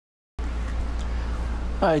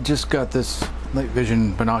I just got this night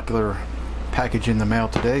vision binocular package in the mail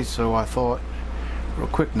today, so I thought real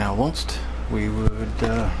quick now whilst we would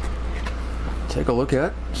take a look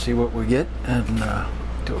at, see what we get, and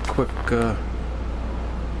do a quick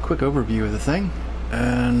overview of the thing,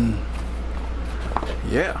 and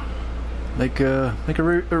yeah, make a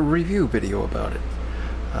review video about it.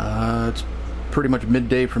 It's pretty much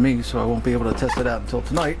midday for me, so I won't be able to test it out until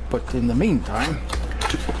tonight, but in the meantime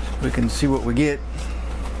we can see what we get.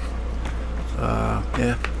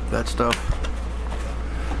 Yeah, that stuff.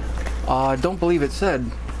 I don't believe it said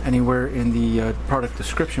anywhere in the product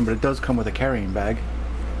description, but it does come with a carrying bag.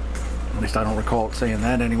 At least I don't recall it saying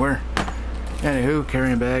that anywhere. Anywho,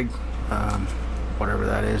 carrying bag, whatever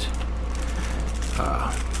that is.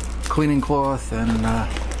 Cleaning cloth and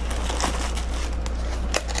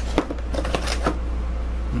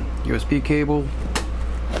USB cable,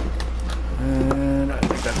 and I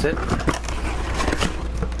think that's it.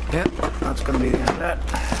 Yep, that's going to be the end of that.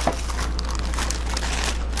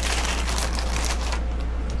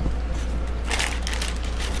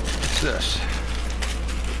 What's this?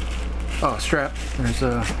 Oh, strap. There's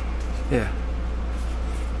a, yeah,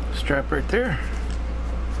 strap right there.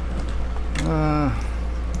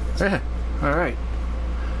 Yeah, alright.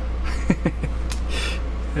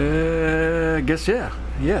 I guess, yeah,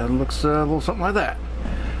 it looks a little something like that.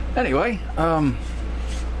 Anyway,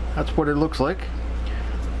 that's what it looks like.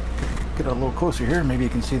 Get a little closer here, maybe you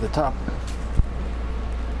can see the top.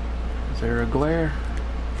 Is there a glare?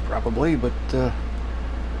 Probably, but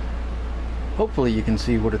hopefully you can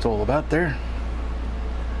see what it's all about there.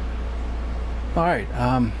 Alright,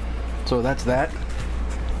 so that's that.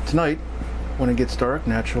 Tonight, when it gets dark,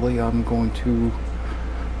 naturally I'm going to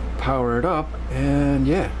power it up and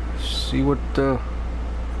yeah, see what it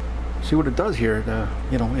does here,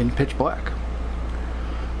 you know, in pitch black.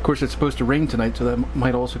 Of course, it's supposed to rain tonight, so that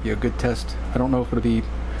might also be a good test. I don't know if it'll be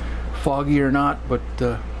foggy or not, but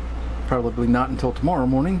probably not until tomorrow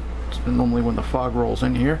morning. It's normally when the fog rolls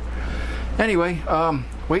in here. Anyway,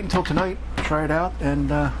 wait until tonight, try it out, and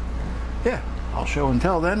yeah, I'll show and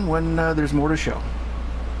tell then when there's more to show.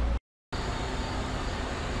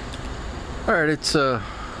 Alright, it's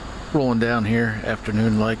rolling down here,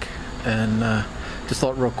 afternoon-like, and just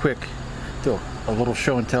thought real quick, do a little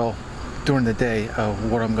show and tell during the day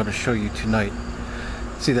of what I'm going to show you tonight.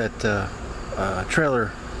 See that the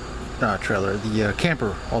camper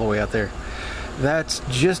all the way out there? That's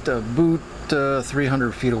just a boot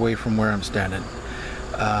 300 feet away from where I'm standing.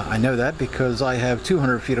 I know that because I have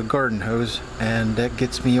 200 feet of garden hose, and that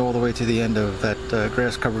gets me all the way to the end of that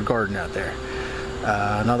grass-covered garden out there.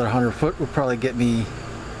 Another 100 foot would probably get me,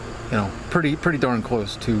 you know, pretty darn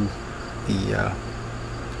close to the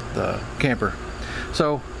camper.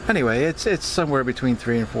 So anyway, it's somewhere between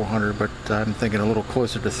 300 and 400, but I'm thinking a little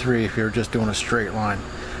closer to 3 if you're just doing a straight line.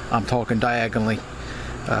 I'm talking diagonally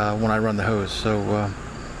when I run the hose. So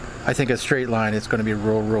I think a straight line, it's going to be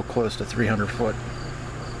real close to 300 foot.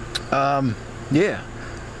 Yeah,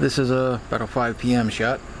 this is about a 5 p.m.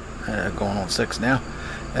 shot, going on 6 now.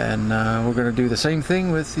 And we're going to do the same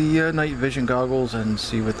thing with the night vision goggles and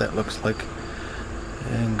see what that looks like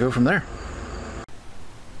and go from there.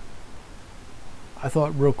 I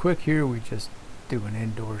thought real quick here we just do an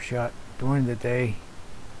indoor shot during the day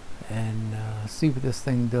and see what this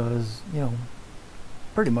thing does, you know,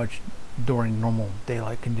 pretty much during normal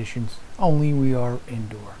daylight conditions, only we are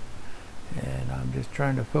indoor. And I'm just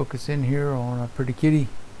trying to focus in here on a pretty kitty,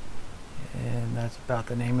 and that's about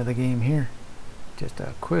the name of the game here. Just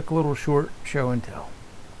a quick little short show and tell.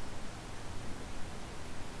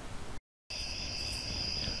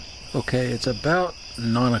 Okay, it's about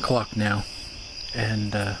 9 o'clock now,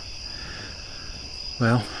 and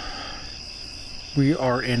well, we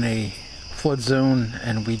are in a flood zone,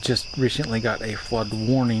 and we just recently got a flood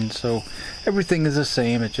warning, so everything is the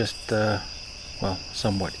same. It just well,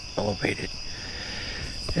 somewhat elevated.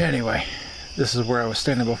 Anyway, this is where I was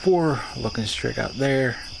standing before, looking straight out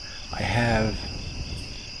there. I have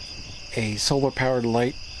a solar powered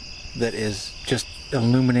light that is just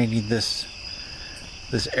illuminating this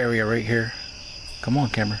area right here. Come on,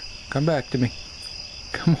 camera, come back to me.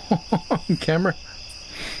 Come on, camera.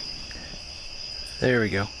 There we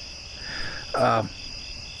go.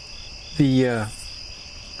 This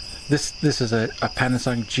is a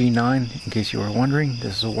Panasonic G9, in case you were wondering.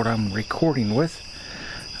 This is what I'm recording with.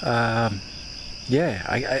 Yeah,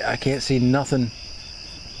 I can't see nothing.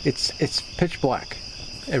 It's pitch black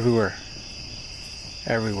everywhere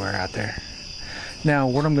out there. Now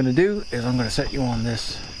what I'm going to do is I'm going to set you on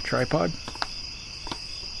this tripod,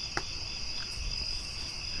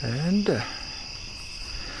 and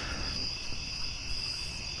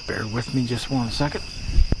Bear with me just 1 second.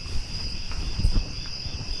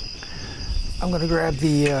 I'm going to grab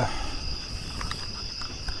the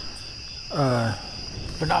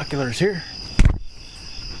binoculars here.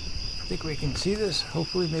 I think we can see this.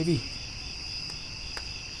 Hopefully, maybe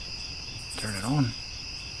turn it on.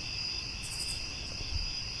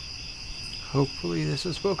 Hopefully this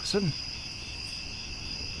is focusing.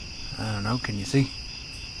 I don't know, can you see?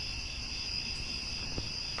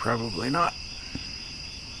 Probably not.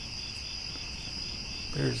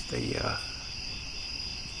 There's the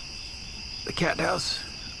cat house.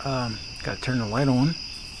 Got to turn the light on.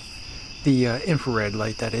 The infrared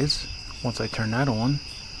light, that is. Once I turn that on,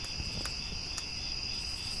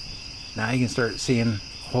 now you can start seeing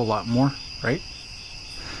a whole lot more, right?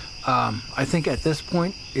 I think at this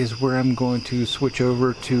point is where I'm going to switch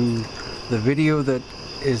over to the video that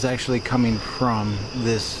is actually coming from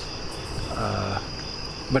this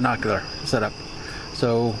binocular setup.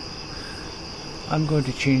 So I'm going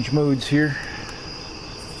to change modes here.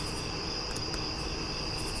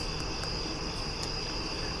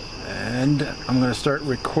 And I'm going to start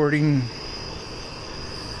recording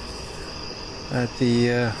at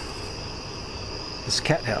the this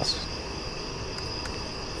cat house.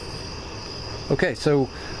 Okay, so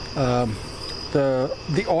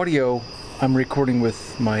the audio I'm recording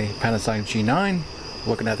with my Panasonic G9,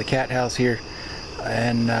 looking at the cat house here,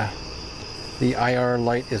 and the IR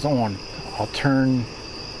light is on. I'll turn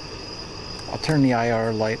the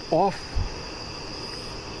IR light off,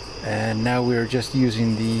 and now we're just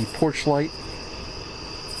using the porch light.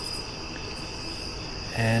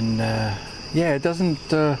 And yeah, it doesn't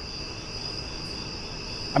I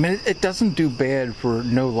mean, it doesn't do bad for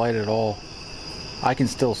no light at all. I can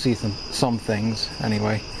still see some things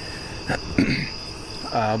anyway.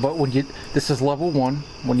 But when this is level 1.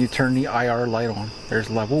 When you turn the IR light on, there's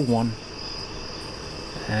level 1.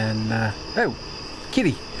 And oh,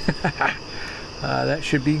 kitty. That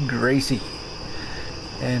should be Gracie.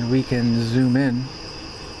 And we can zoom in.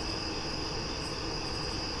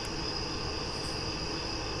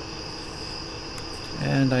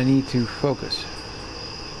 And I need to focus.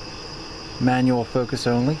 Manual focus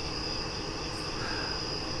only. I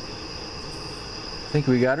think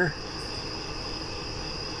we got her.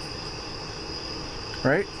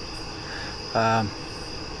 Right?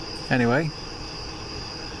 Anyway,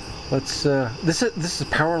 let's this is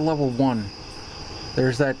power level 1.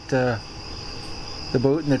 There's that the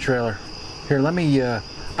boat and the trailer. Here, let me I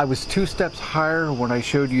was 2 steps higher when I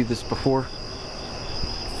showed you this before.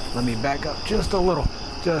 Let me back up just a little.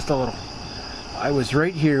 I was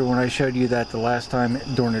right here when I showed you that the last time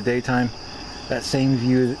during the daytime. That same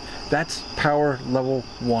view, that's power level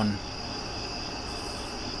 1.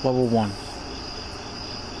 Level 1.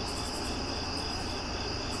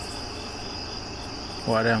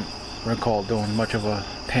 Well, I don't recall doing much of a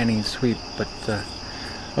panning sweep, but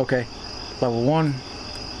okay. Level 1,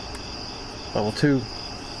 level 2,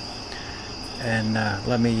 and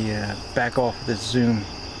let me back off this zoom.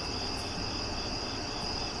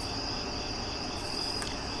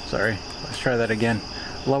 Sorry, let's try that again.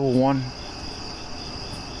 Level 1.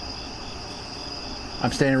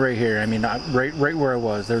 I'm standing right here. I mean, right where I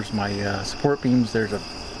was. There's my support beams. There's a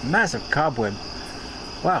massive cobweb.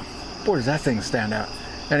 Wow, boy, does that thing stand out.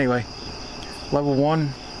 Anyway, level 1,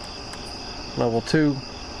 level 2,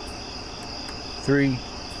 3,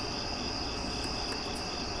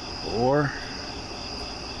 4,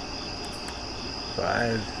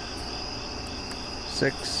 5,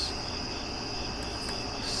 6,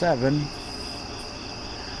 7,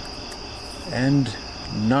 and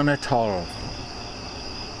none at all.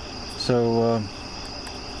 So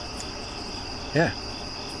yeah,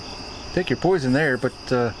 take your poison there, but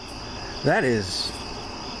that is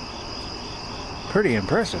pretty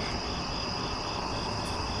impressive.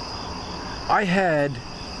 I had,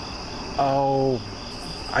 oh,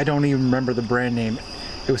 I don't even remember the brand name.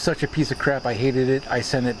 It was such a piece of crap, I hated it. I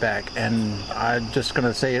sent it back, and I'm just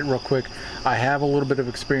gonna say it real quick. I have a little bit of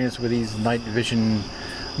experience with these night vision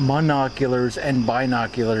monoculars and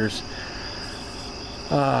binoculars.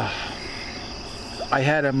 I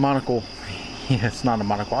had a monocle. Yeah, it's not a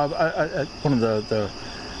monocle. One of the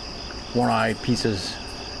one-eye pieces,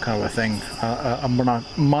 kind of a thing. A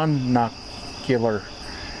monocular,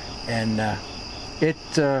 and it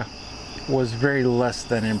was very less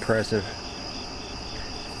than impressive.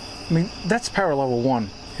 I mean, that's power level 1.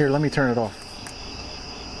 Here, let me turn it off.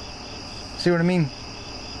 See what I mean?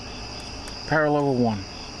 Power level 1.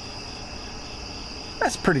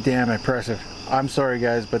 That's pretty damn impressive. I'm sorry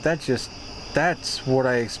guys, but that's what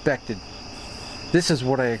I expected. This is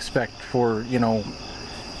what I expect for, you know,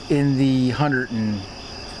 in the 100 and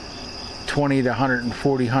 $120 to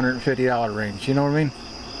 $140, $150 range. You know what I mean?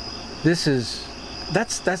 This is,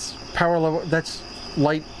 that's power level, that's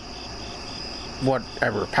light,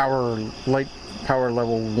 whatever, light power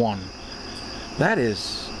level 1. That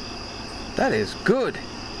is good.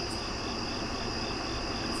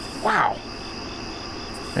 Wow.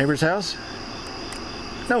 Neighbor's house?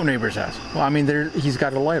 No neighbor's house. Well, I mean, he's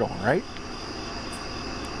got a light on, right?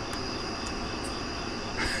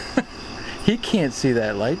 He can't see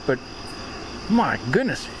that light, but my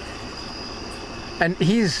goodness. And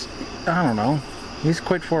he's, I don't know, he's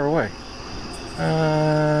quite far away.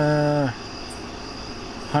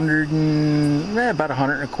 100 and, about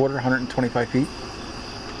 125, 125 feet,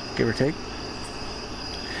 give or take.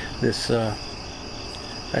 This,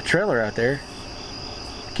 that trailer out there,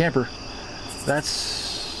 camper,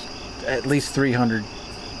 that's at least 300.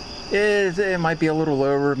 It might be a little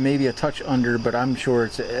lower, maybe a touch under, but I'm sure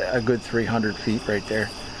it's a good 300 feet right there.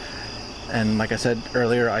 And like I said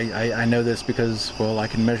earlier, I know this because, well, I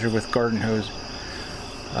can measure with garden hose.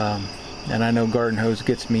 And I know garden hose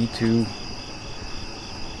gets me to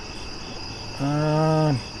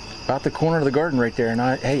about the corner of the garden right there. And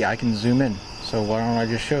hey, I can zoom in. So why don't I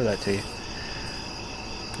just show that to you?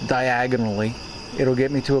 Diagonally, it'll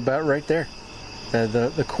get me to about right there.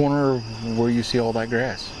 The corner where you see all that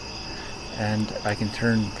grass. And I can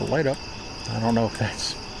turn the light up. I don't know if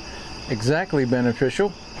that's exactly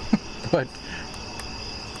beneficial, but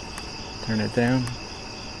turn it down.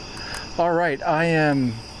 All right, I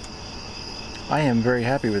am very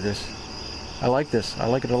happy with this. I like this. I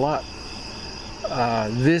like it a lot.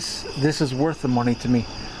 This is worth the money to me.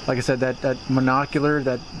 Like I said, that monocular,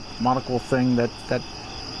 that monocle thing, that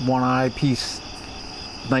one eye piece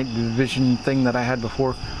night vision thing that I had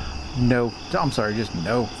before. No, I'm sorry, just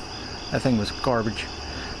no. That thing was garbage.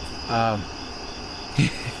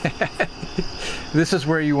 This is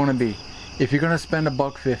where you want to be. If you're gonna spend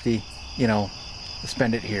 $150, you know,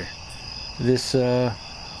 spend it here. This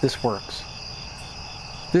works.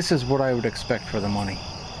 This is what I would expect for the money.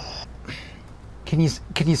 Can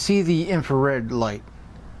you see the infrared light?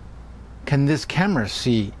 Can this camera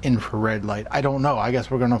see infrared light? I don't know. I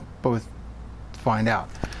guess we're gonna both find out.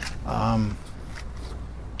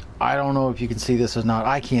 I don't know if you can see this or not.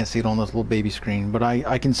 I can't see it on this little baby screen, but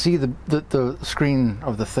I can see the screen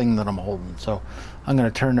of the thing that I'm holding. So I'm going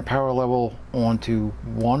to turn the power level on to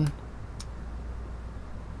 1,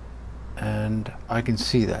 and I can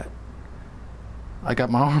see that. I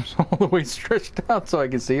got my arms all the way stretched out so I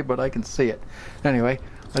can see it, but I can see it. Anyway,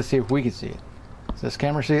 let's see if we can see it. Does this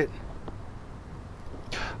camera see it?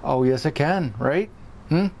 Oh yes, it can, right?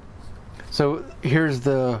 So here's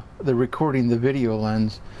the recording, the video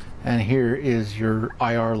lens, and here is your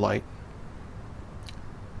IR light.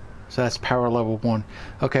 So that's power level 1.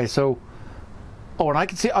 Okay, so, oh, and I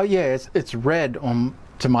can see, oh yeah, it's red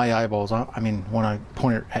to my eyeballs. I mean, when I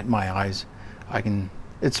point it at my eyes,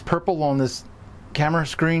 it's purple on this camera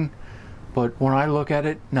screen, but when I look at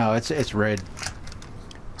it, no, it's red.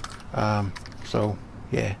 So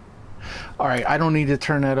yeah. All right, I don't need to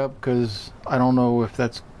turn that up because I don't know if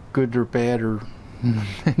that's good or bad or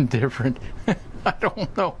indifferent. I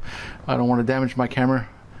don't know. I don't want to damage my camera.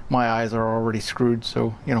 My eyes are already screwed,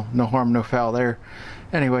 so you know, no harm, no foul there.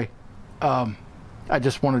 Anyway, I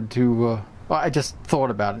just wanted to. Well, I just thought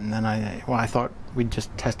about it, and then I thought we'd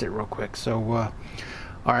just test it real quick. So, all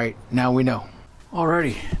right, now we know.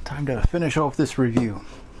 Alrighty, time to finish off this review.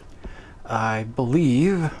 I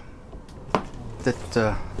believe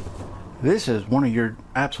that this is one of your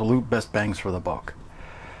absolute best bangs for the buck.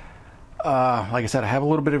 Like I said, I have a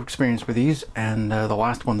little bit of experience with these, and the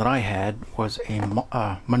last one that I had was a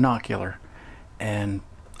monocular, and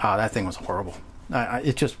that thing was horrible.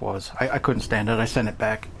 It just was. I couldn't stand it. I sent it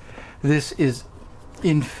back. This is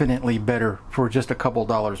infinitely better for just a couple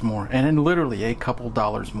dollars more, and in literally a couple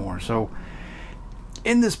dollars more. So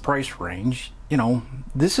in this price range, you know,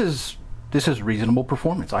 this is reasonable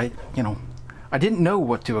performance. I didn't know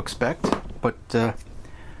what to expect, but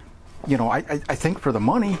you know, I think for the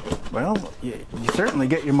money, well, you certainly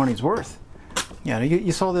get your money's worth. You know,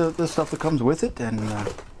 you saw the stuff that comes with it, and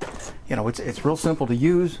you know, it's real simple to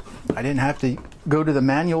use. I didn't have to go to the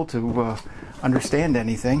manual to understand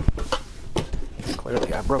anything.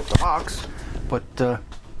 Clearly, I broke the box, but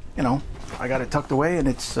you know, I got it tucked away, and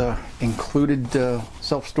it's included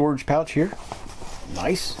self-storage pouch here.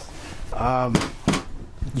 Nice.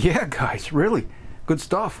 Yeah, guys, really good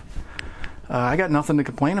stuff. I got nothing to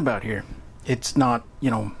complain about here. It's not,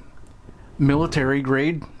 you know, military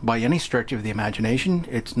grade by any stretch of the imagination.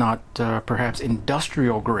 It's not perhaps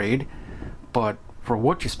industrial grade, but for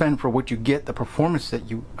what you spend, for what you get, the performance that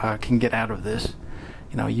you can get out of this,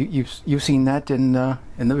 you know, you've seen that in the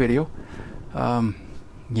video.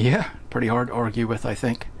 Yeah, pretty hard to argue with, I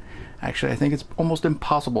think. Actually, I think it's almost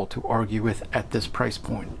impossible to argue with at this price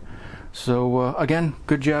point. So again,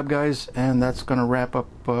 good job, guys, and that's going to wrap up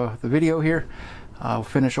the video here. I'll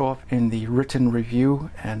finish off in the written review,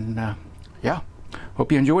 and yeah,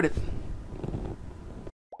 hope you enjoyed it.